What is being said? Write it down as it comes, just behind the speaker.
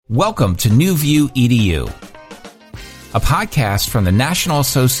Welcome to New View EDU, a podcast from the National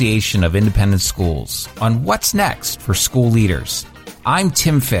Association of Independent Schools on what's next for school leaders. I'm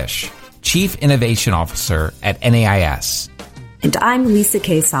Tim Fish, Chief Innovation Officer at NAIS. And I'm Lisa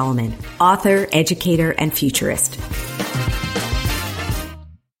K. Solomon, author, educator, and futurist.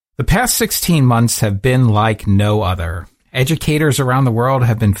 The past 16 months have been like no other. Educators around the world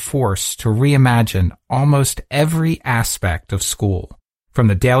have been forced to reimagine almost every aspect of school, from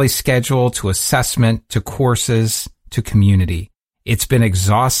the daily schedule to assessment to courses to community. It's been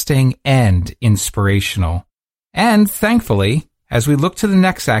exhausting and inspirational. And thankfully, as we look to the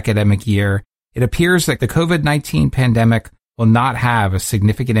next academic year, it appears that the COVID-19 pandemic will not have a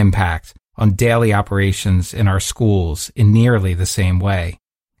significant impact on daily operations in our schools in nearly the same way.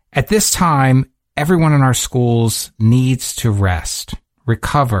 At this time, everyone in our schools needs to rest,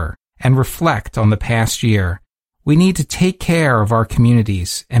 recover, and reflect on the past year. We need to take care of our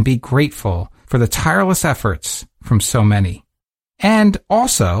communities and be grateful for the tireless efforts from so many. And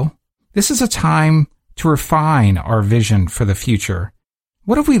also, this is a time to refine our vision for the future.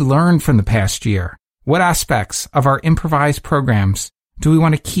 What have we learned from the past year? What aspects of our improvised programs do we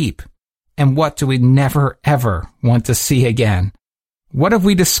want to keep? And what do we never, ever want to see again? What have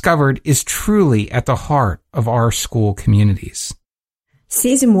we discovered is truly at the heart of our school communities?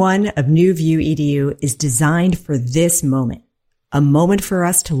 Season 1 of New View EDU is designed for this moment, a moment for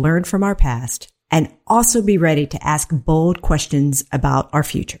us to learn from our past and also be ready to ask bold questions about our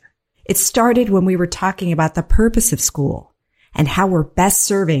future. It started when we were talking about the purpose of school and how we're best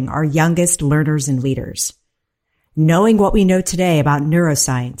serving our youngest learners and leaders. Knowing what we know today about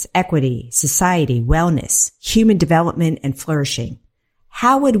neuroscience, equity, society, wellness, human development, and flourishing,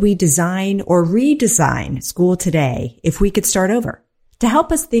 how would we design or redesign school today if we could start over? To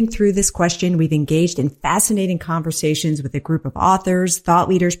help us think through this question, we've engaged in fascinating conversations with a group of authors, thought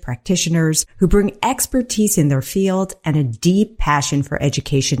leaders, practitioners who bring expertise in their field and a deep passion for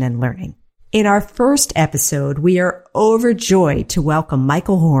education and learning. In our first episode, we are overjoyed to welcome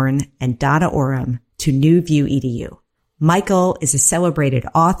Michael Horn and Donna Oram to New View EDU. Michael is a celebrated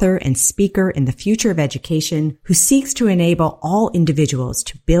author and speaker in the future of education who seeks to enable all individuals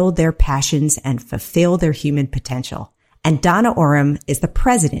to build their passions and fulfill their human potential. And Donna Oram is the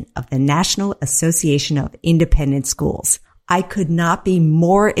president of the National Association of Independent Schools. I could not be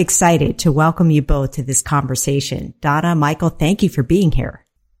more excited to welcome you both to this conversation. Donna, Michael, thank you for being here.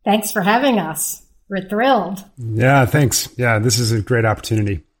 Thanks for having us. We're thrilled. Yeah, thanks. Yeah, this is a great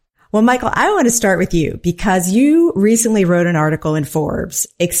opportunity. Well, Michael, I want to start with you because you recently wrote an article in Forbes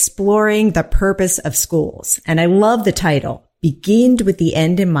exploring the purpose of schools. And I love the title, Beginned with the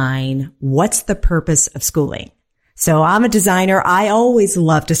End in Mind, What's the Purpose of Schooling? So I'm a designer. I always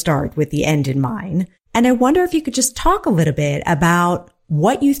love to start with the end in mind. And I wonder if you could just talk a little bit about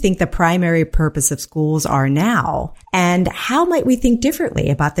what you think the primary purpose of schools are now, and how might we think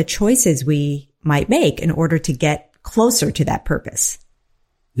differently about the choices we might make in order to get closer to that purpose?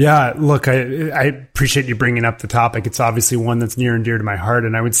 Yeah, look, I appreciate you bringing up the topic. It's obviously one that's near and dear to my heart.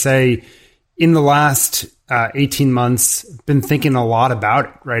 And I would say in the last 18 months, been thinking a lot about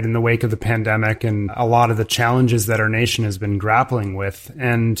it, right, in the wake of the pandemic and a lot of the challenges that our nation has been grappling with.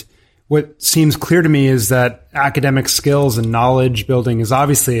 And what seems clear to me is that academic skills and knowledge building is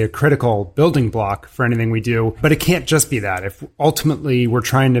obviously a critical building block for anything we do, but it can't just be that. If ultimately we're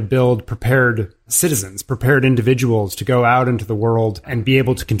trying to build prepared citizens, prepared individuals to go out into the world and be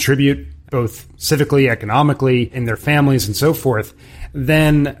able to contribute both civically, economically, in their families and so forth,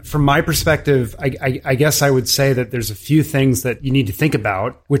 then from my perspective, I guess I would say that there's a few things that you need to think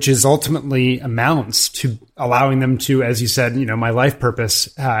about, which is ultimately amounts to allowing them to, as you said, my life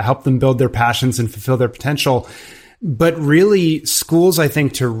purpose, help them build their passions and fulfill their potential. But really, schools, I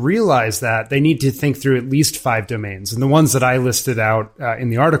think, to realize that, they need to think through at least 5 domains. And the ones that I listed out in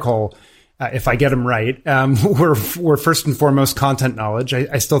the article, if I get them right, we're first and foremost content knowledge.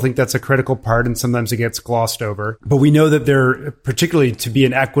 I still think that's a critical part, and sometimes it gets glossed over. But we know that they're particularly to be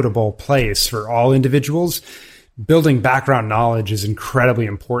an equitable place for all individuals. Building background knowledge is incredibly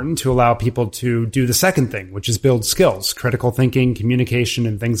important to allow people to do the second thing, which is build skills, critical thinking, communication,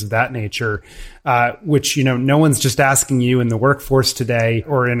 and things of that nature, which, no one's just asking you in the workforce today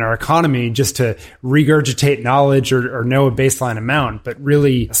or in our economy just to regurgitate knowledge or know a baseline amount, but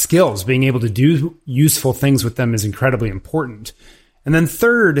really skills, being able to do useful things with them is incredibly important. And then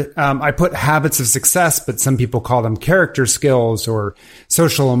third, I put habits of success, but some people call them character skills or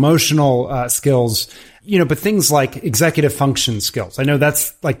social emotional skills. But things like executive function skills. I know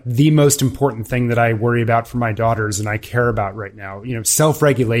that's like the most important thing that I worry about for my daughters and I care about right now.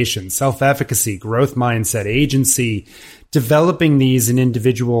 Self-regulation, self-efficacy, growth mindset, agency, developing these in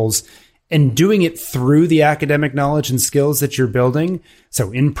individuals and doing it through the academic knowledge and skills that you're building.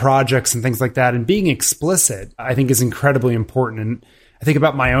 So in projects and things like that, and being explicit, I think is incredibly important. And I think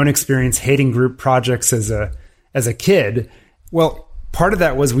about my own experience hating group projects as a kid. Well, part of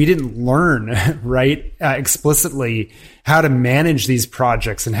that was we didn't learn, right, explicitly how to manage these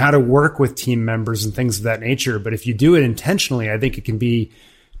projects and how to work with team members and things of that nature. But if you do it intentionally, I think it can be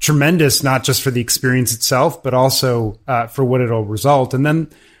tremendous, not just for the experience itself, but also for what it'll result. And then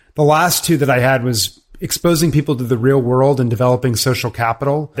the last two that I had was exposing people to the real world and developing social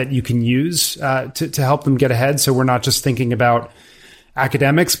capital that you can use to help them get ahead. So we're not just thinking about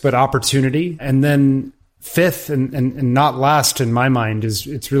academics, but opportunity. And then fifth and not last in my mind is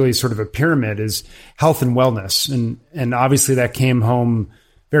it's really sort of a pyramid is health and wellness. And obviously that came home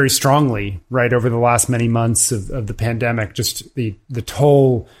very strongly, right, over the last many months of the pandemic, just the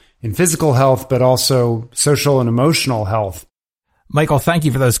toll in physical health, but also social and emotional health. Michael, thank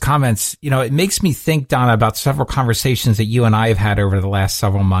you for those comments. It makes me think, Donna, about several conversations that you and I have had over the last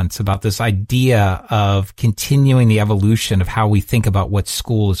several months about this idea of continuing the evolution of how we think about what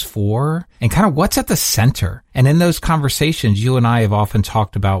school is for and kind of what's at the center. And in those conversations, you and I have often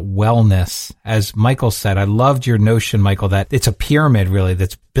talked about wellness. As Michael said, I loved your notion, Michael, that it's a pyramid really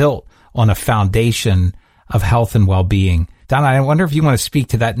that's built on a foundation of health and well-being. Donna, I wonder if you want to speak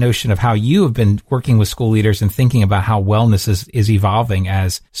to that notion of how you have been working with school leaders and thinking about how wellness is evolving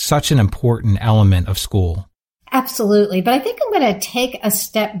as such an important element of school. Absolutely. But I think I'm going to take a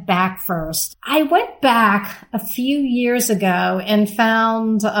step back first. I went back a few years ago and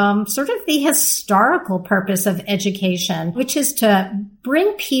found sort of the historical purpose of education, which is to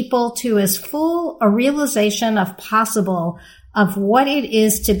bring people to as full a realization of possible of what it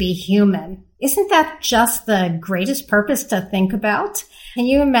is to be human. Isn't that just the greatest purpose to think about? Can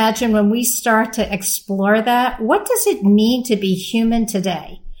you imagine when we start to explore that? What does it mean to be human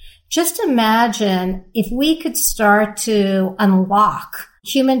today? Just imagine if we could start to unlock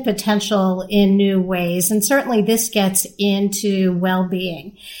human potential in new ways. And certainly this gets into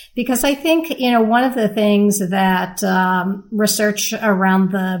well-being. Because I think, one of the things that research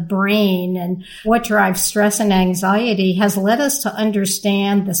around the brain and what drives stress and anxiety has led us to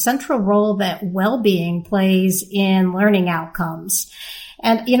understand the central role that well-being plays in learning outcomes.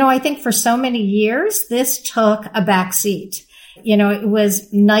 And, I think for so many years, this took a backseat. It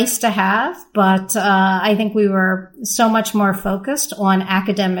was nice to have, but I think we were so much more focused on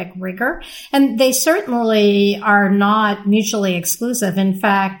academic rigor. And they certainly are not mutually exclusive. In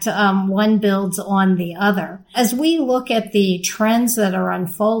fact, one builds on the other. As we look at the trends that are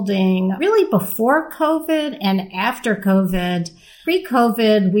unfolding really before COVID and after COVID,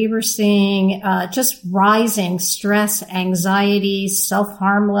 pre-COVID, we were seeing just rising stress, anxiety,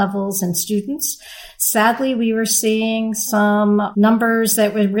 self-harm levels in students. Sadly, we were seeing some numbers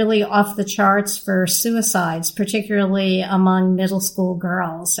that were really off the charts for suicides, particularly among middle school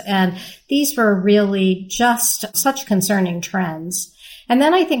girls. And these were really just such concerning trends. And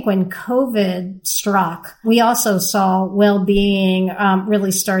then I think when COVID struck, we also saw well-being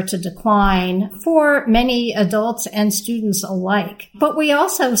really start to decline for many adults and students alike. But we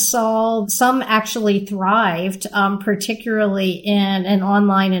also saw some actually thrived, particularly in an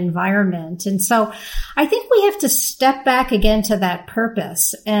online environment. And so I think we have to step back again to that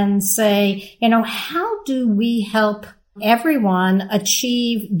purpose and say, how do we help everyone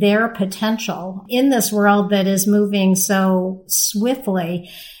achieve their potential in this world that is moving so swiftly?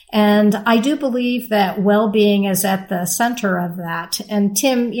 And I do believe that well-being is at the center of that. And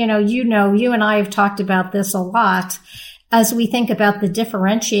Tim, you and I have talked about this a lot. As we think about the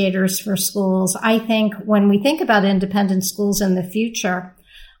differentiators for schools, I think when we think about independent schools in the future,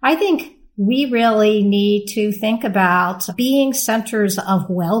 I think we really need to think about being centers of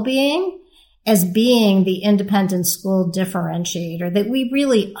well-being as being the independent school differentiator, that we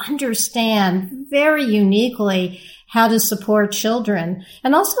really understand very uniquely how to support children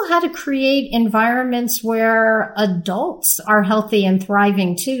and also how to create environments where adults are healthy and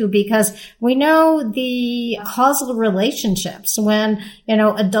thriving too, because we know the causal relationships when,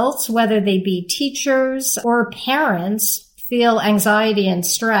 adults, whether they be teachers or parents, feel anxiety and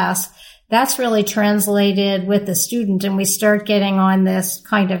stress. That's really translated with the student, and we start getting on this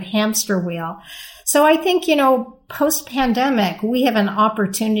kind of hamster wheel. So I think, post-pandemic, we have an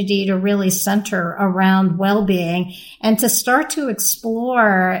opportunity to really center around well-being and to start to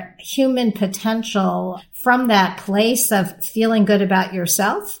explore human potential from that place of feeling good about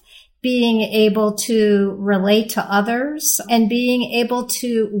yourself, being able to relate to others, and being able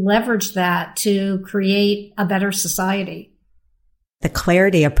to leverage that to create a better society. The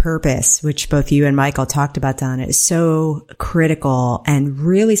clarity of purpose, which both you and Michael talked about, Donna, is so critical and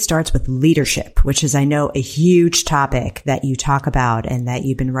really starts with leadership, which is, I know, a huge topic that you talk about and that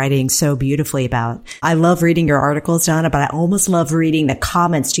you've been writing so beautifully about. I love reading your articles, Donna, but I almost love reading the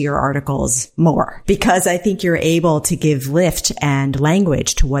comments to your articles more because I think you're able to give lift and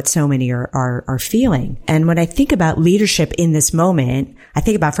language to what so many are feeling. And when I think about leadership in this moment, I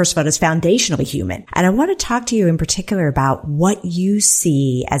think about, first of all, as foundationally human. And I want to talk to you in particular about what you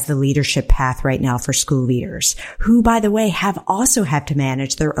see as the leadership path right now for school leaders, who, by the way, have also had to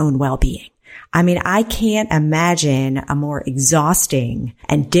manage their own well-being. I mean, I can't imagine a more exhausting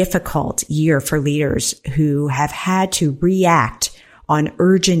and difficult year for leaders who have had to react on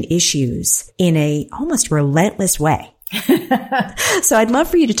urgent issues in a almost relentless way. So I'd love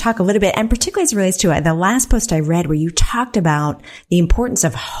for you to talk a little bit, and particularly as it relates to the last post I read where you talked about the importance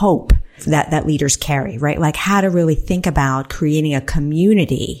of hope that leaders carry, right? Like how to really think about creating a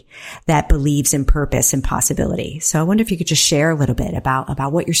community that believes in purpose and possibility. So I wonder if you could just share a little bit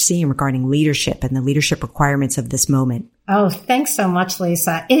about what you're seeing regarding leadership and the leadership requirements of this moment. Oh, thanks so much,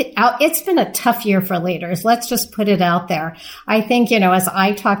 Lisa. It's been a tough year for leaders. Let's just put it out there. I think, as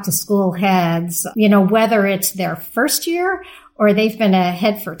I talk to school heads, whether it's their first year or they've been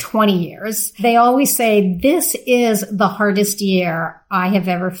ahead for 20 years, they always say, this is the hardest year I have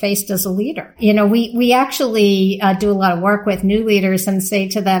ever faced as a leader. We actually do a lot of work with new leaders and say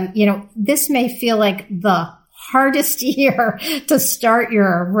to them, this may feel like the hardest year to start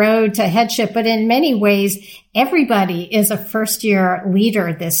your road to headship, but in many ways, everybody is a first year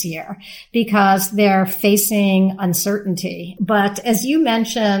leader this year because they're facing uncertainty. But as you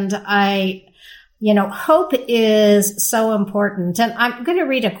mentioned, hope is so important. And I'm going to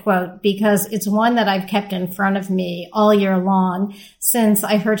read a quote because it's one that I've kept in front of me all year long since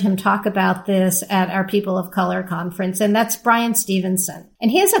I heard him talk about this at our People of Color conference. And that's Bryan Stevenson.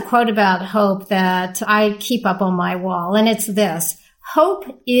 And he has a quote about hope that I keep up on my wall. And it's this: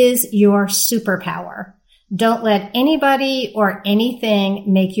 hope is your superpower. Don't let anybody or anything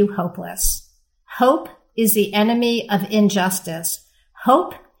make you hopeless. Hope is the enemy of injustice.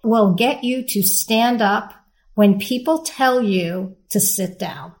 Hope will get you to stand up when people tell you to sit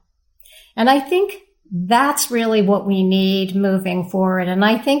down. And I think that's really what we need moving forward. And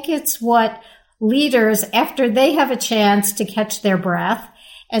I think it's what leaders, after they have a chance to catch their breath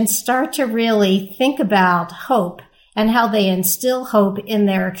and start to really think about hope and how they instill hope in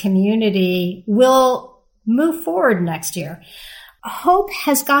their community, will move forward next year. Hope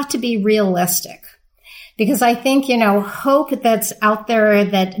has got to be realistic. Because I think, hope that's out there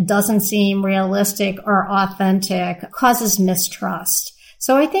that doesn't seem realistic or authentic causes mistrust.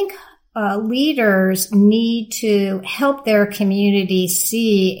 So I think leaders need to help their community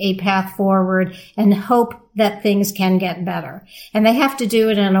see a path forward and hope that things can get better. And they have to do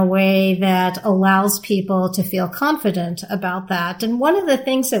it in a way that allows people to feel confident about that. And one of the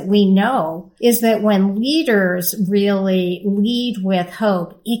things that we know is that when leaders really lead with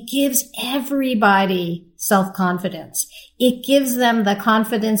hope, it gives everybody self-confidence. It gives them the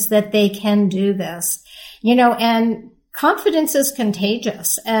confidence that they can do this, and confidence is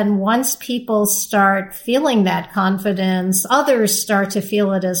contagious. And once people start feeling that confidence, others start to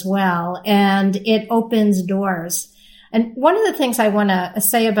feel it as well. And it opens doors. And one of the things I want to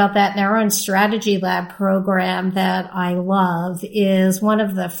say about that in our own Strategy Lab program that I love is one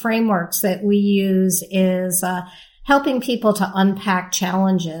of the frameworks that we use is helping people to unpack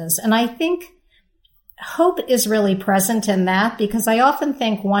challenges. And I think hope is really present in that because I often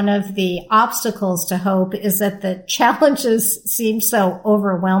think one of the obstacles to hope is that the challenges seem so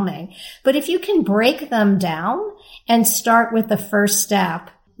overwhelming. But if you can break them down and start with the first step,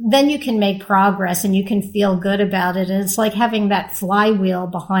 then you can make progress and you can feel good about it. And it's like having that flywheel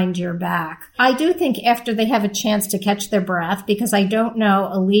behind your back. I do think after they have a chance to catch their breath, because I don't know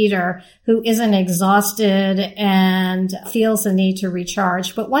a leader who isn't exhausted and feels the need to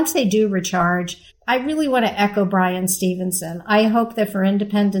recharge. But once they do recharge, I really want to echo Bryan Stevenson. I hope that for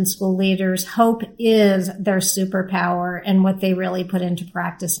independent school leaders, hope is their superpower and what they really put into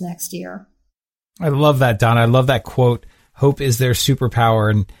practice next year. I love that, Donna. I love that quote. Hope is their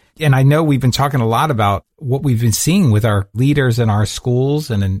superpower. And I know we've been talking a lot about what we've been seeing with our leaders in our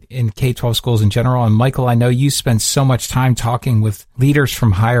schools and in K-12 schools in general. And Michael, I know you spend so much time talking with leaders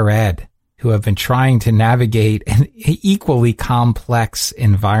from higher ed who have been trying to navigate an equally complex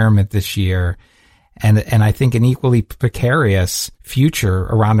environment this year. And I think an equally precarious future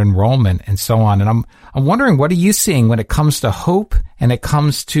around enrollment and so on. And I'm wondering, what are you seeing when it comes to hope and it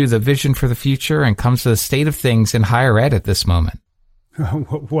comes to the vision for the future and comes to the state of things in higher ed at this moment?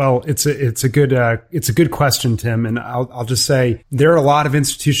 Well, it's a good question, Tim. And I'll just say there are a lot of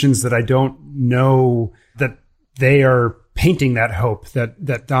institutions that I don't know that they are painting that hope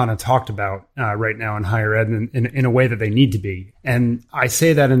that Donna talked about right now in higher ed in a way that they need to be. And I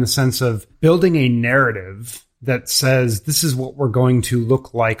say that in the sense of building a narrative that says this is what we're going to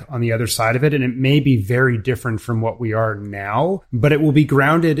look like on the other side of it. And it may be very different from what we are now, but it will be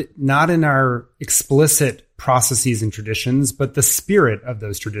grounded not in our explicit processes and traditions, but the spirit of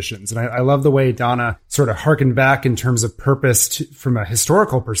those traditions. And I love the way Donna sort of harkened back in terms of purpose from a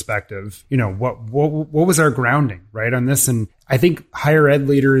historical perspective. You know, what was our grounding, right, on this? And I think higher ed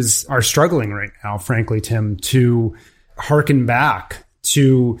leaders are struggling right now, frankly, Tim, to harken back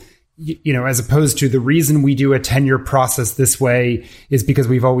to, you know, as opposed to the reason we do a tenure process this way is because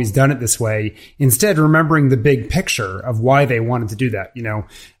we've always done it this way. Instead, remembering the big picture of why they wanted to do that, you know,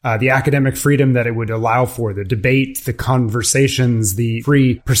 the academic freedom that it would allow for, the debate, the conversations, the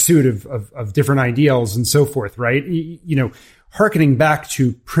free pursuit of different ideals and so forth, right? You know, hearkening back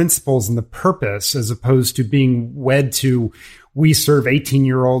to principles and the purpose as opposed to being wed to, we serve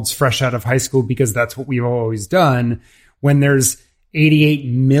 18-year-olds fresh out of high school because that's what we've always done, when there's 88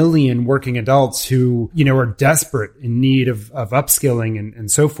 million working adults who, you know, are desperate in need of upskilling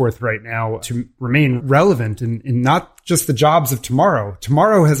and so forth right now to remain relevant in not just the jobs of tomorrow.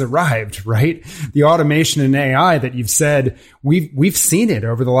 Tomorrow has arrived, right? The automation and AI that you've said, we've seen it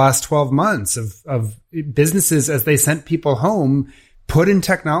over the last 12 months of businesses as they sent people home, put in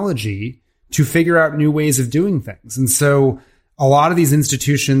technology to figure out new ways of doing things. And so a lot of these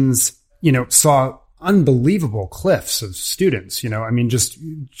institutions, you know, saw unbelievable cliffs of students, you know, I mean,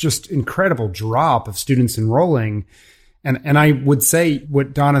 just incredible drop of students enrolling. And I would say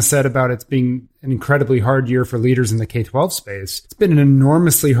what Donna said about it's being an incredibly hard year for leaders in the K-12 space. It's been an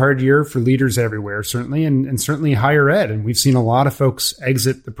enormously hard year for leaders everywhere, certainly, and certainly higher ed. And we've seen a lot of folks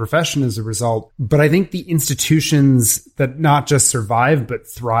exit the profession as a result. But I think the institutions that not just survive, but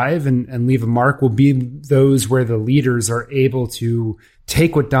thrive and leave a mark will be those where the leaders are able to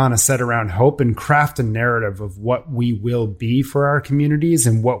take what Donna said around hope and craft a narrative of what we will be for our communities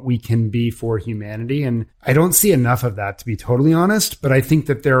and what we can be for humanity. And I don't see enough of that, to be totally honest, but I think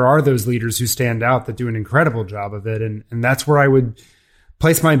that there are those leaders who stand out that do an incredible job of it. And that's where I would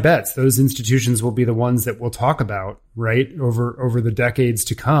place my bets. Those institutions will be the ones that we'll talk about, right, over the decades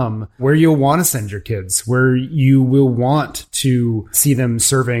to come, where you'll want to send your kids, where you will want to see them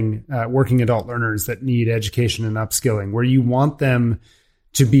serving working adult learners that need education and upskilling, where you want them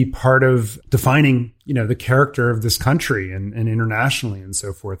to be part of defining, you know, the character of this country and internationally and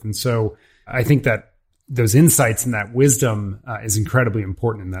so forth. And so I think that those insights and that wisdom is incredibly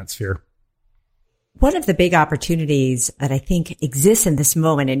important in that sphere. One of the big opportunities that I think exists in this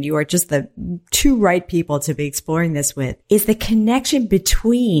moment, and you are just the two right people to be exploring this with, is the connection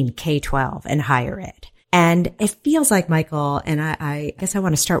between K-12 and higher ed. And it feels like, Michael, and I guess I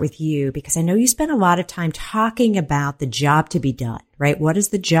want to start with you because I know you spent a lot of time talking about the job to be done, right? What is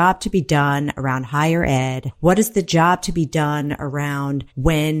the job to be done around higher ed? What is the job to be done around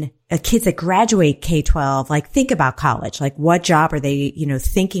when kids that graduate K-12, like think about college, like what job are they, you know,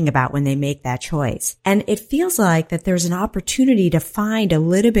 thinking about when they make that choice? And it feels like that there's an opportunity to find a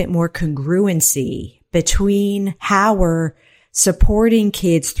little bit more congruency between how we're supporting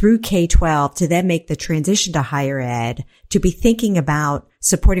kids through K-12 to then make the transition to higher ed, to be thinking about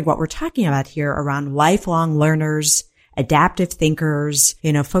supporting what we're talking about here around lifelong learners, adaptive thinkers,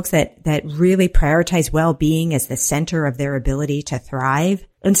 you know, folks that really prioritize well-being as the center of their ability to thrive.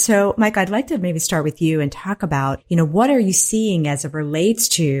 And so, Mike, I'd like to maybe start with you and talk about, you know, what are you seeing as it relates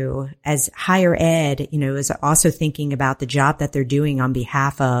to as higher ed, you know, is also thinking about the job that they're doing on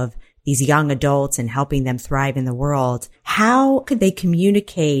behalf of these young adults and helping them thrive in the world. How could they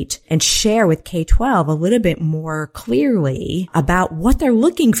communicate and share with K-12 a little bit more clearly about what they're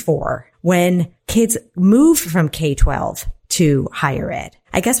looking for when kids move from K-12 to higher ed?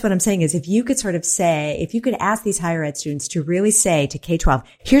 I guess what I'm saying is if you could sort of say, if you could ask these higher ed students to really say to K-12,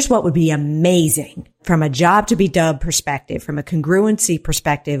 here's what would be amazing from a job to be done perspective, from a congruency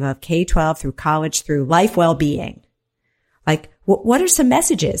perspective of K-12 through college, through life well-being. Like, what are some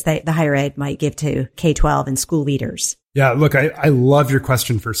messages that the higher ed might give to K-12 and school leaders? Yeah, look, I love your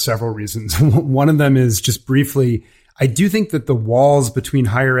question for several reasons. One of them is just briefly, I do think that the walls between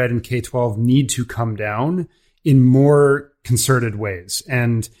higher ed and K-12 need to come down in more concerted ways.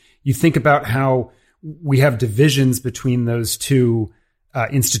 And you think about how we have divisions between those two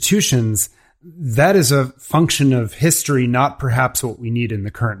institutions. That is a function of history, not perhaps what we need in the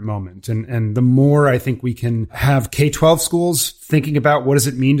current moment. And the more I think we can have K-12 schools thinking about what does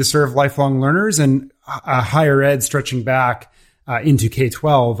it mean to serve lifelong learners and higher ed stretching back into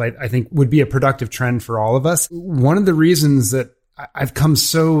K-12, I think would be a productive trend for all of us. One of the reasons that I've come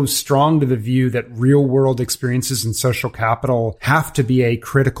so strong to the view that real world experiences and social capital have to be a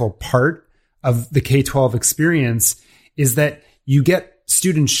critical part of the K-12 experience is that you get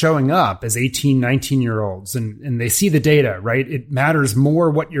students showing up as 18, 19-year-olds and they see the data, right? It matters more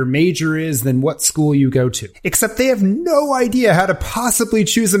what your major is than what school you go to. Except they have no idea how to possibly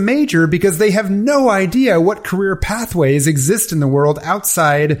choose a major because they have no idea what career pathways exist in the world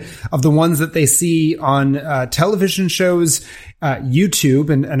outside of the ones that they see on television shows, YouTube,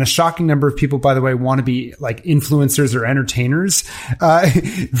 and a shocking number of people, by the way, want to be like influencers or entertainers,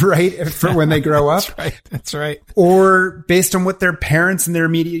 right? For when they grow up. That's right. Or based on what their parents and their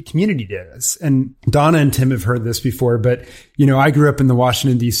immediate community does. And Donna and Tim have heard this before, but I grew up in the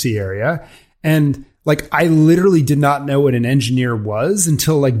Washington, D.C. area, and I literally did not know what an engineer was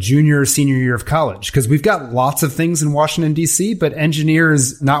until junior or senior year of college, because we've got lots of things in Washington, D.C., but engineer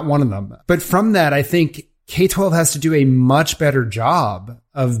is not one of them. But from that, I think K-12 has to do a much better job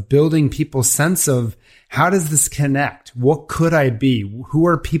of building people's sense of how does this connect? What could I be? Who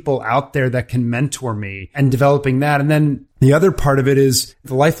are people out there that can mentor me, and developing that? And then the other part of it is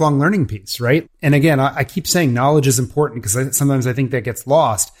the lifelong learning piece, right? And again, I keep saying knowledge is important because sometimes I think that gets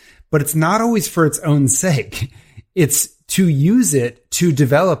lost, but it's not always for its own sake. It's to use it to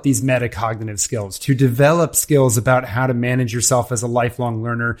develop these metacognitive skills, to develop skills about how to manage yourself as a lifelong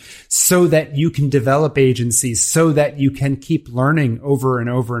learner so that you can develop agency, so that you can keep learning over and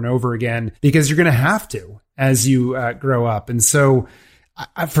over and over again, because you're going to have to as you grow up. And so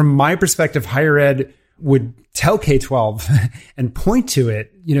from my perspective, higher ed would tell K-12 and point to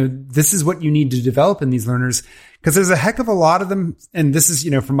it, this is what you need to develop in these learners, because there's a heck of a lot of them. And this is,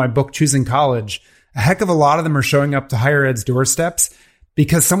 from my book, Choosing College, a heck of a lot of them are showing up to higher ed's doorsteps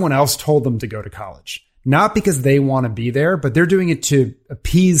because someone else told them to go to college. Not because they want to be there, but they're doing it to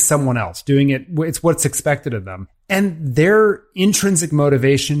appease someone else, it's what's expected of them. And their intrinsic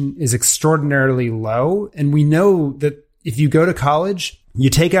motivation is extraordinarily low. And we know that if you go to college, you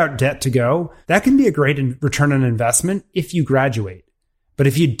take out debt to go, that can be a great return on investment if you graduate. But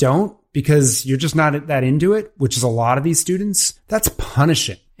if you don't, because you're just not that into it, which is a lot of these students, that's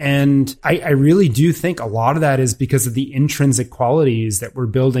punishing. And I really do think a lot of that is because of the intrinsic qualities that we're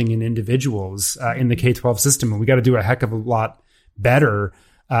building in individuals in the K-12 system. And we got to do a heck of a lot better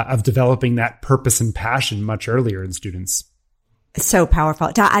of developing that purpose and passion much earlier in students. So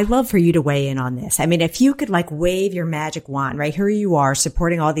powerful. I'd love for you to weigh in on this. I mean, if you could wave your magic wand, right? Here you are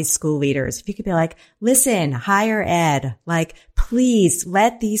supporting all these school leaders. If you could be listen, higher ed, please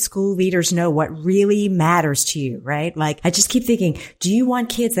let these school leaders know what really matters to you, right? I just keep thinking, do you want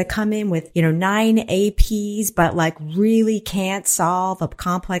kids that come in with, 9 APs, but really can't solve a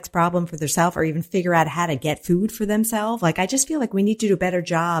complex problem for themselves or even figure out how to get food for themselves? I just feel we need to do a better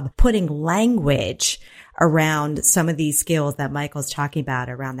job putting language around some of these skills that Michael's talking about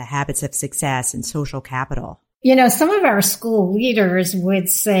around the habits of success and social capital. Some of our school leaders would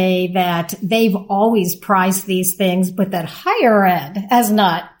say that they've always prized these things, but that higher ed has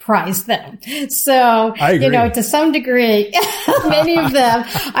not prized them. So, to some degree, many of them,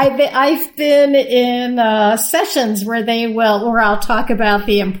 I've been in sessions where I'll talk about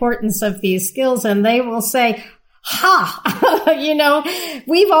the importance of these skills, and they will say,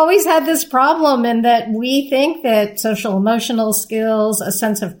 we've always had this problem in that we think that social emotional skills, a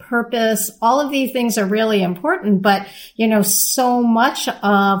sense of purpose, all of these things are really important. But, so much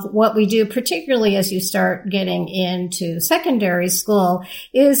of what we do, particularly as you start getting into secondary school,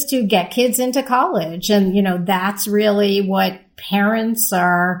 is to get kids into college. And, that's really what parents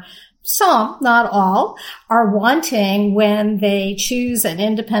are, some, not all, are wanting when they choose an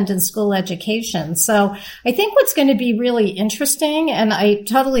independent school education. So I think what's going to be really interesting, and I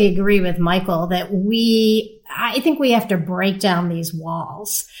totally agree with Michael, that I think we have to break down these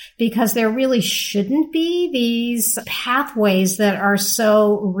walls, because there really shouldn't be these pathways that are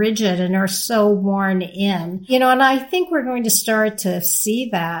so rigid and are so worn in. And I think we're going to start to see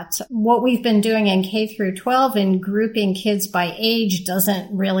that. What we've been doing in K through 12 in grouping kids by age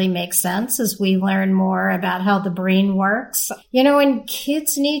doesn't really make sense as we learn more about how the brain works. And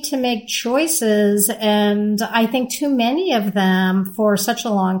kids need to make choices, and I think too many of them for such a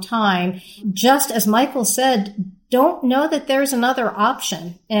long time, just as Michael said, don't know that there's another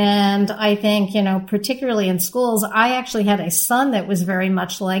option. And I think, particularly in schools, I actually had a son that was very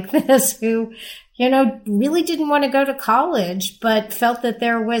much like this, who, really didn't want to go to college, but felt that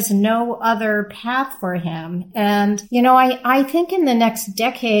there was no other path for him. And, I think in the next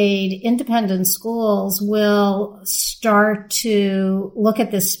decade, independent schools will start to look at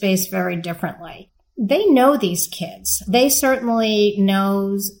this space very differently. they know these kids. They certainly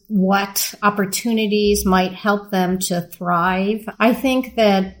knows what opportunities might help them to thrive. I think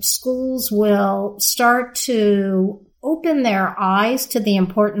that schools will start to open their eyes to the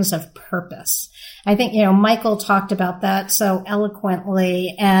importance of purpose. I think, Michael talked about that so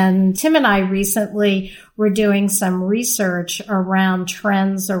eloquently. And Tim and I recently were doing some research around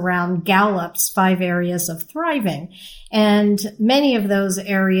trends around Gallup's 5 areas of thriving. And many of those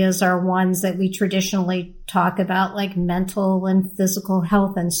areas are ones that we traditionally talk about, like mental and physical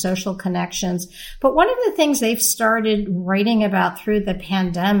health and social connections. But one of the things they've started writing about through the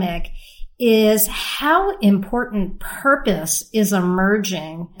pandemic is how important purpose is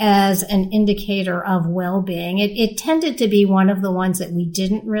emerging as an indicator of well-being. It tended to be one of the ones that we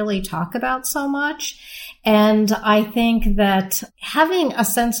didn't really talk about so much. And I think that having a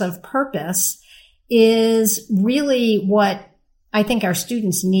sense of purpose is really what I think our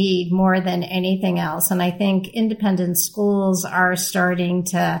students need more than anything else. And I think independent schools are starting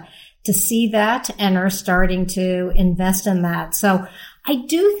to see that and are starting to invest in that. So I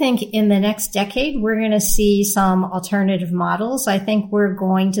do think in the next decade, we're going to see some alternative models. I think we're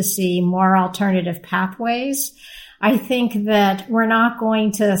going to see more alternative pathways. I think that we're not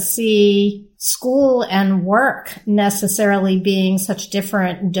going to see school and work necessarily being such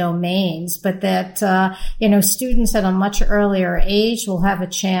different domains, but that, students at a much earlier age will have a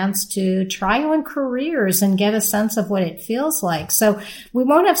chance to try on careers and get a sense of what it feels like. So we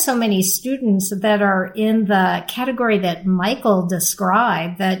won't have so many students that are in the category that Michael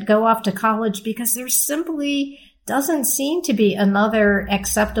described that go off to college because there simply doesn't seem to be another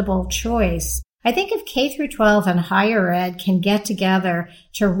acceptable choice. I think if K through 12 and higher ed can get together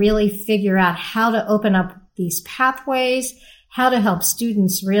to really figure out how to open up these pathways, how to help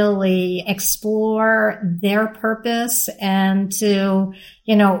students really explore their purpose and to,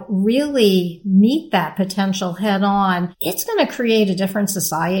 really meet that potential head on, it's going to create a different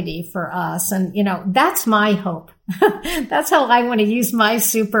society for us. And, that's my hope. That's how I want to use my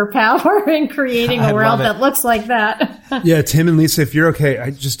superpower in creating a world that looks like that. Yeah, Tim and Lisa, if you're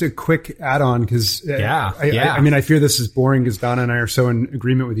okay, just a quick add-on because I fear this is boring because Donna and I are so in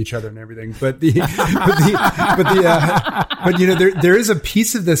agreement with each other and everything. But there is a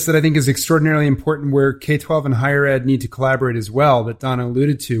piece of this that I think is extraordinarily important where K-12 and higher ed need to collaborate as well that Donna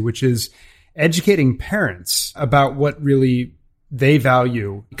alluded to, which is educating parents about what really they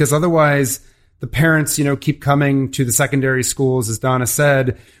value, because otherwise the parents, keep coming to the secondary schools, as Donna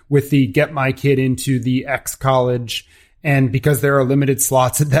said, with the get my kid into the X college. And because there are limited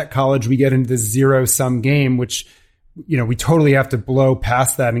slots at that college, we get into this zero-sum game, which, we totally have to blow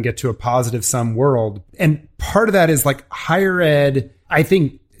past that and get to a positive sum world. And part of that is like higher ed, I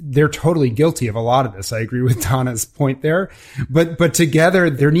think they're totally guilty of a lot of this. I agree with Donna's point there. But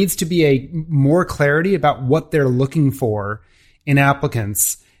together, there needs to be a more clarity about what they're looking for in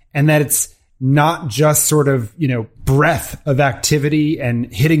applicants, and that it's not just sort of, breadth of activity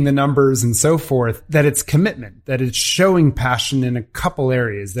and hitting the numbers and so forth, that it's commitment, that it's showing passion in a couple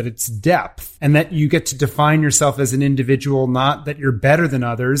areas, that it's depth, and that you get to define yourself as an individual, not that you're better than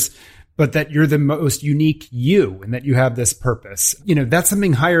others, but that you're the most unique you and that you have this purpose. That's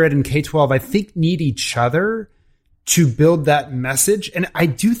something higher ed and K-12, I think, need each other to build that message. And I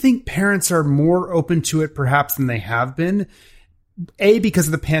do think parents are more open to it perhaps than they have been. A, because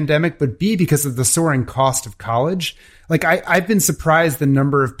of the pandemic, but B, because of the soaring cost of college. Like I've been surprised the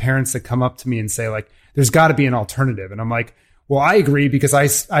number of parents that come up to me and say like, there's got to be an alternative. And I'm like, well, I agree because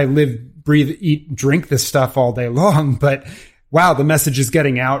I live, breathe, eat, drink this stuff all day long. But wow, the message is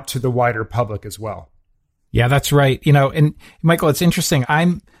getting out to the wider public as well. Yeah, that's right. And Michael, it's interesting.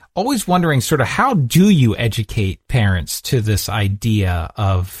 I'm always wondering sort of how do you educate parents to this idea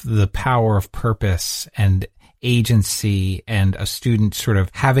of the power of purpose and agency and a student sort of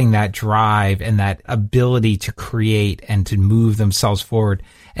having that drive and that ability to create and to move themselves forward.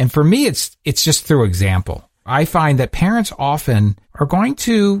 And for me, it's just through example. I find that parents often are going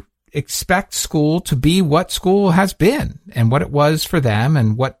to expect school to be what school has been and what it was for them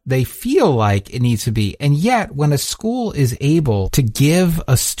and what they feel like it needs to be. And yet when a school is able to give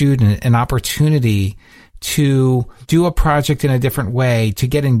a student an opportunity to do a project in a different way, to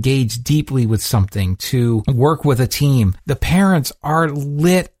get engaged deeply with something, to work with a team, the parents are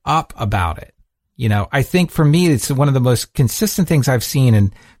lit up about it. I think for me, it's one of the most consistent things I've seen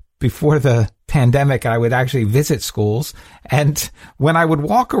in before the pandemic, I would actually visit schools. And when I would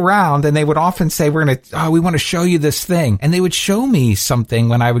walk around, and they would often say, we want to show you this thing. And they would show me something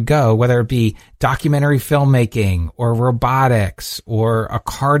when I would go, whether it be documentary filmmaking or robotics or a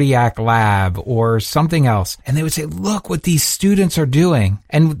cardiac lab or something else. And they would say, look what these students are doing.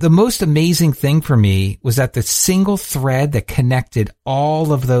 And the most amazing thing for me was that the single thread that connected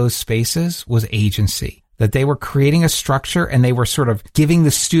all of those spaces was agency. That they were creating a structure and they were sort of giving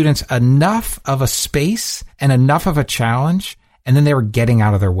the students enough of a space and enough of a challenge, and then they were getting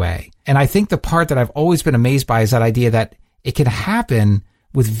out of their way. And I think the part that I've always been amazed by is that idea that it can happen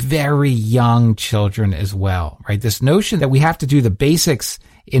with very young children as well, right? This notion that we have to do the basics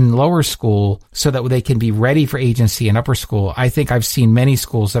in lower school so that they can be ready for agency in upper school. I think I've seen many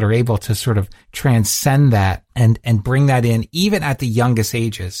schools that are able to sort of transcend that and bring that in even at the youngest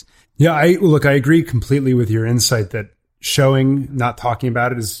ages. Yeah, I agree completely with your insight that showing, not talking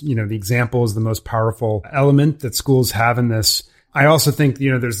about it is, the example is the most powerful element that schools have in this. I also think,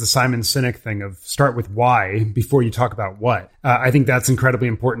 there's the Simon Sinek thing of start with why before you talk about what. I think that's incredibly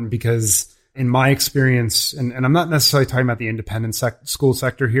important because in my experience, and I'm not necessarily talking about the independent school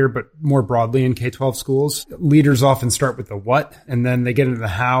sector here, but more broadly in K-12 schools, leaders often start with the what, and then they get into the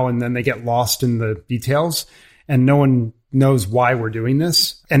how, and then they get lost in the details, and no one knows why we're doing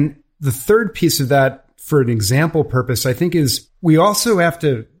this. And the third piece of that, for an example purpose, I think is we also have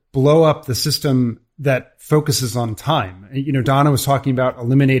to blow up the system that focuses on time. Donna was talking about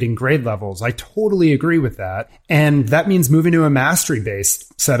eliminating grade levels. I totally agree with that. And that means moving to a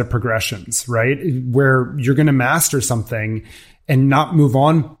mastery-based set of progressions, right? Where you're going to master something and not move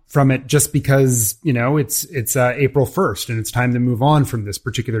on from it just because, it's April 1st and it's time to move on from this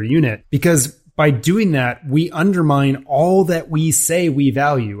particular unit. Because by doing that, we undermine all that we say we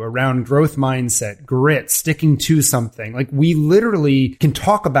value around growth mindset, grit, sticking to something. Like we literally can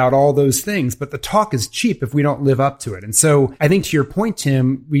talk about all those things, but the talk is cheap if we don't live up to it. And so I think to your point,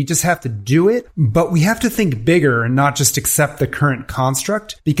 Tim, we just have to do it, but we have to think bigger and not just accept the current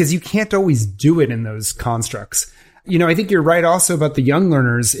construct because you can't always do it in those constructs. I think you're right also about the young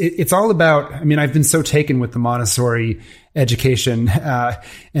learners. It's all about, I've been so taken with the Montessori education.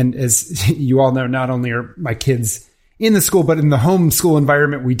 And as you all know, not only are my kids in the school, but in the home school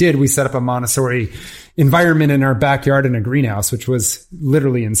environment we set up a Montessori environment in our backyard in a greenhouse, which was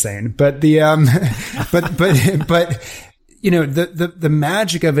literally insane. But the the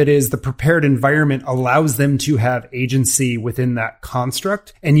magic of it is the prepared environment allows them to have agency within that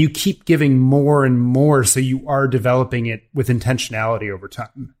construct, and you keep giving more and more. So you are developing it with intentionality over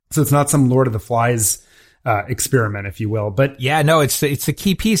time. So it's not some Lord of the Flies experiment, if you will. But yeah, no, it's the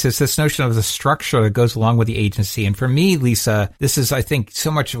key piece. It's this notion of the structure that goes along with the agency. And for me, Lisa, this is, I think, so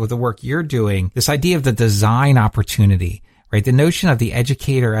much of the work you're doing, this idea of the design opportunity. Right? The notion of the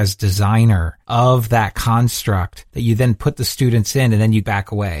educator as designer of that construct that you then put the students in and then you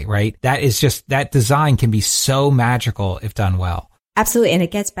back away, right? That design can be so magical if done well. Absolutely. And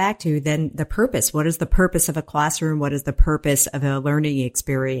it gets back to then the purpose. What is the purpose of a classroom? What is the purpose of a learning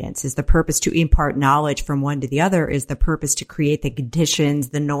experience? Is the purpose to impart knowledge from one to the other? Is the purpose to create the conditions,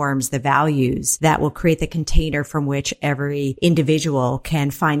 the norms, the values that will create the container from which every individual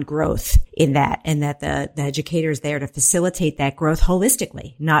can find growth in that, and that the educator is there to facilitate that growth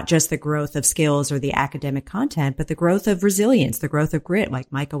holistically, not just the growth of skills or the academic content, but the growth of resilience, the growth of grit,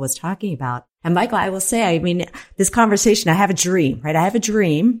 like Michael was talking about. And Michael, I will say, this conversation, I have a dream, right? I have a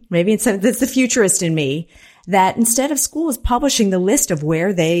dream. Maybe it's the futurist in me, that instead of schools publishing the list of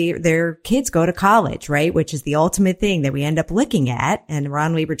where their kids go to college, right? Which is the ultimate thing that we end up looking at. And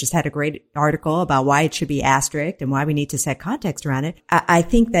Ron Lieber just had a great article about why it should be asterisked and why we need to set context around it. I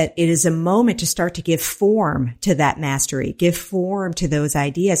think that it is a moment to start to give form to that mastery, give form to those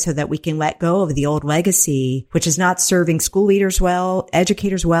ideas so that we can let go of the old legacy, which is not serving school leaders well,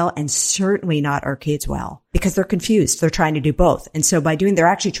 educators well, and certainly not our kids well, because they're confused. They're trying to do both. And so they're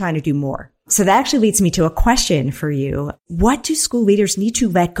actually trying to do more. So that actually leads me to a question for you. What do school leaders need to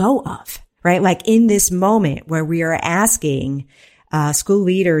let go of, right? Like in this moment where we are asking school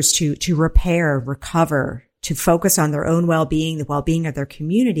leaders to repair, recover, to focus on their own well-being, the well-being of their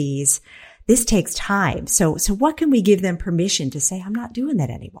communities, this takes time. So what can we give them permission to say, I'm not doing that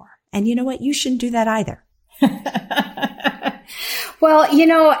anymore? And you know what? You shouldn't do that either. Well,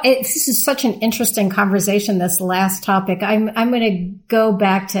 this is such an interesting conversation, this last topic. I'm going to go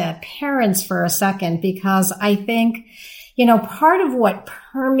back to parents for a second, because I think, part of what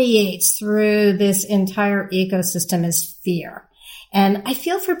permeates through this entire ecosystem is fear. And I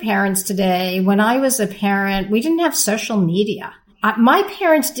feel for parents today. When I was a parent, we didn't have social media. my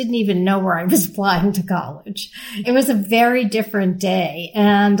parents didn't even know where I was applying to college. It was a very different day.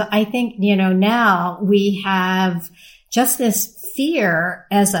 And I think, now we have just this fear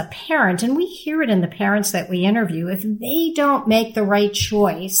as a parent, and we hear it in the parents that we interview. If they don't make the right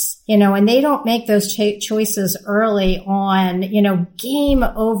choice, and they don't make those choices early on, game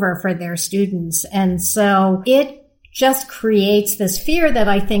over for their students. And so it just creates this fear that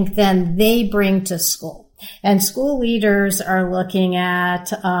I think then they bring to school. And school leaders are looking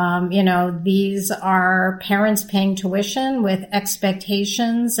at, these are parents paying tuition with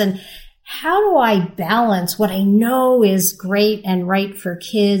expectations, and how do I balance what I know is great and right for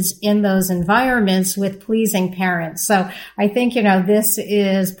kids in those environments with pleasing parents? So I think, this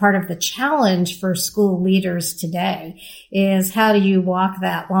is part of the challenge for school leaders today, is how do you walk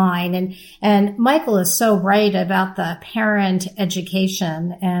that line? And Michael is so right about the parent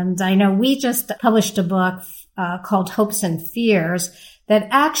education. And I know we just published a book called Hopes and Fears that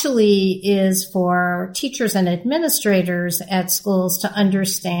actually is for teachers and administrators at schools to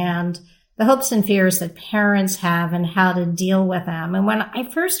understand the hopes and fears that parents have and how to deal with them. And when I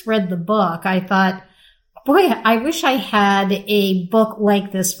first read the book, I thought, boy, I wish I had a book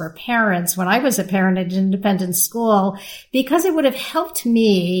like this for parents when I was a parent at an independent school, because it would have helped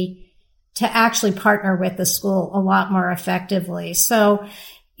me to actually partner with the school a lot more effectively. So,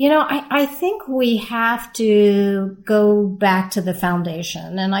 I think we have to go back to the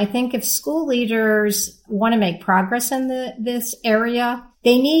foundation. And I think if school leaders want to make progress in this area,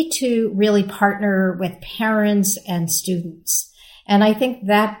 they need to really partner with parents and students. And I think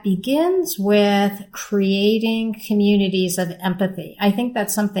that begins with creating communities of empathy. I think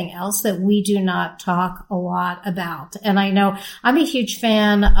that's something else that we do not talk a lot about. And I know I'm a huge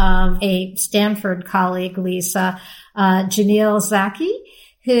fan of a Stanford colleague, Lisa Jamil Zaki,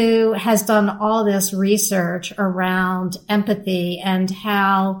 who has done all this research around empathy and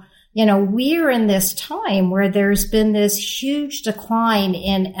how, we're in this time where there's been this huge decline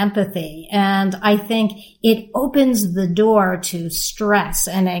in empathy. And I think it opens the door to stress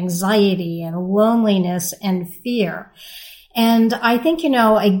and anxiety and loneliness and fear. And I think,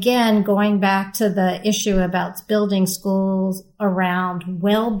 again, going back to the issue about building schools around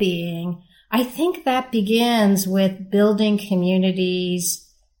well-being, I think that begins with building communities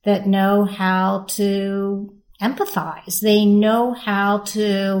that know how to empathize. They know how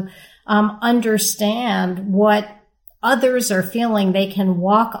to understand what others are feeling. They can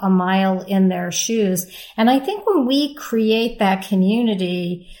walk a mile in their shoes. And I think when we create that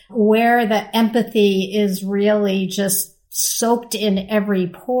community where the empathy is really just soaked in every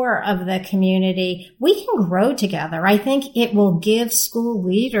pore of the community, we can grow together. I think it will give school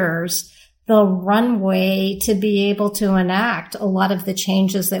leaders the runway to be able to enact a lot of the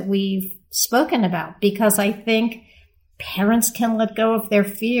changes that we've spoken about, because I think parents can let go of their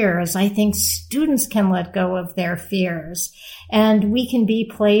fears. I think students can let go of their fears. And we can be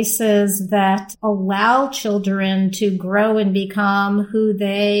places that allow children to grow and become who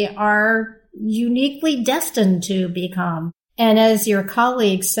they are uniquely destined to become. And as your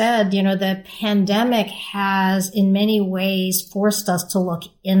colleague said, the pandemic has in many ways forced us to look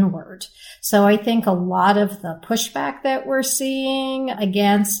inward. So I think a lot of the pushback that we're seeing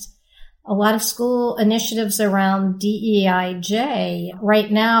against a lot of school initiatives around DEIJ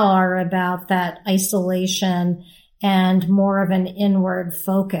right now are about that isolation and more of an inward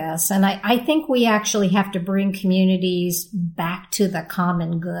focus. And I think we actually have to bring communities back to the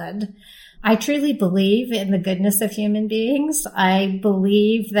common good. I truly believe in the goodness of human beings. I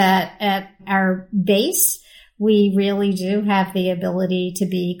believe that at our base, we really do have the ability to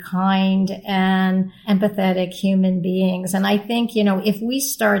be kind and empathetic human beings. And I think, if we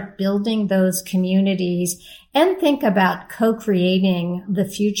start building those communities and think about co-creating the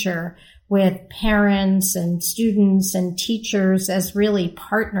future with parents and students and teachers as really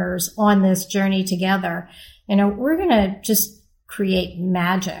partners on this journey together, we're going to just create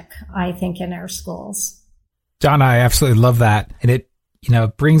magic, I think, in our schools. Donna, I absolutely love that. And it,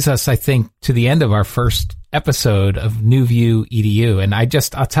 brings us, I think, to the end of our first episode of NewView EDU. And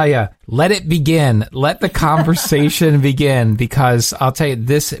I'll tell you, let it begin. Let the conversation begin, because I'll tell you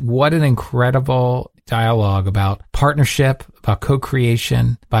what an incredible dialogue about partnership, about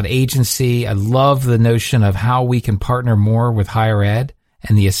co-creation, about agency. I love the notion of how we can partner more with higher ed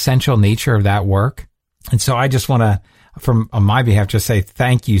and the essential nature of that work. And so I just want to, on my behalf, just say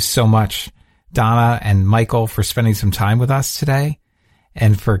thank you so much, Donna and Michael, for spending some time with us today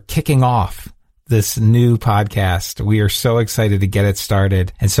and for kicking off this new podcast. We are so excited to get it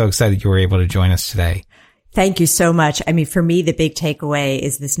started and so excited you were able to join us today. Thank you so much. I mean, for me, the big takeaway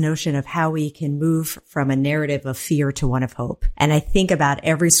is this notion of how we can move from a narrative of fear to one of hope. And I think about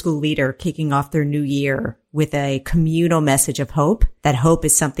every school leader kicking off their new year with a communal message of hope, that hope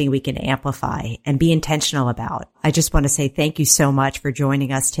is something we can amplify and be intentional about. I just want to say thank you so much for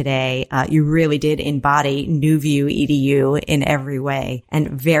joining us today. You really did embody New View EDU in every way, and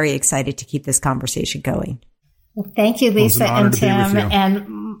very excited to keep this conversation going. Well, thank you, Lisa and Tim.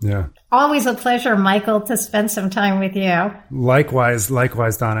 And always a pleasure, Michael, to spend some time with you. Likewise,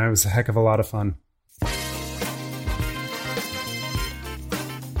 Donna. It was a heck of a lot of fun.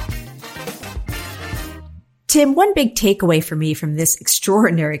 Tim, one big takeaway for me from this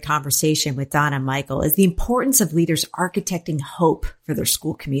extraordinary conversation with Donna and Michael is the importance of leaders architecting hope for their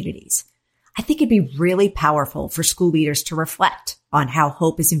school communities. I think it'd be really powerful for school leaders to reflect on how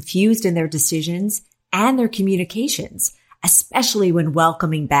hope is infused in their decisions and their communications, especially when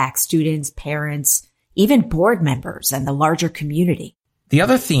welcoming back students, parents, even board members and the larger community. The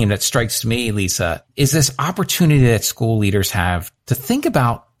other theme that strikes me, Lisa, is this opportunity that school leaders have to think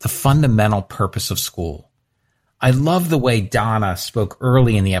about the fundamental purpose of school. I love the way Donna spoke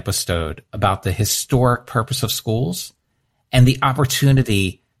early in the episode about the historic purpose of schools and the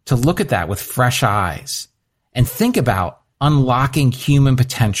opportunity to look at that with fresh eyes and think about unlocking human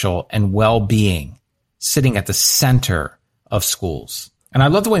potential and well-being sitting at the center of schools. And I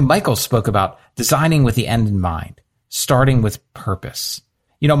love the way Michael spoke about designing with the end in mind, starting with purpose.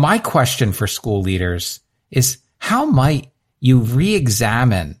 You know, my question for school leaders is, how might you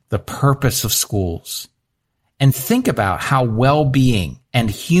re-examine the purpose of schools and think about how well-being and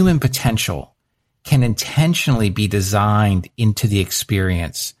human potential can intentionally be designed into the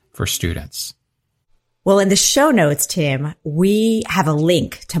experience for students? Well, in the show notes, Tim, we have a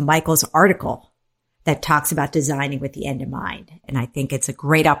link to Michael's article that talks about designing with the end in mind. And I think it's a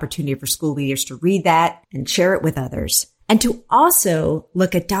great opportunity for school leaders to read that and share it with others. And to also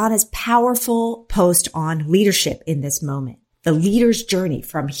look at Donna's powerful post on leadership in this moment, the leader's journey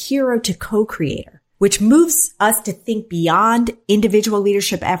from hero to co-creator, which moves us to think beyond individual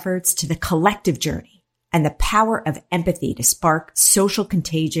leadership efforts to the collective journey and the power of empathy to spark social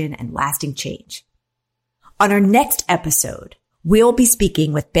contagion and lasting change. On our next episode, we'll be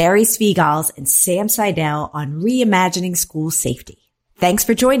speaking with Barry Svigals and Sam Seidel on reimagining school safety. Thanks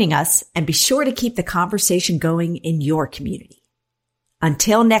for joining us, and be sure to keep the conversation going in your community.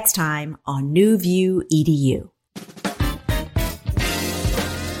 Until next time on New View EDU.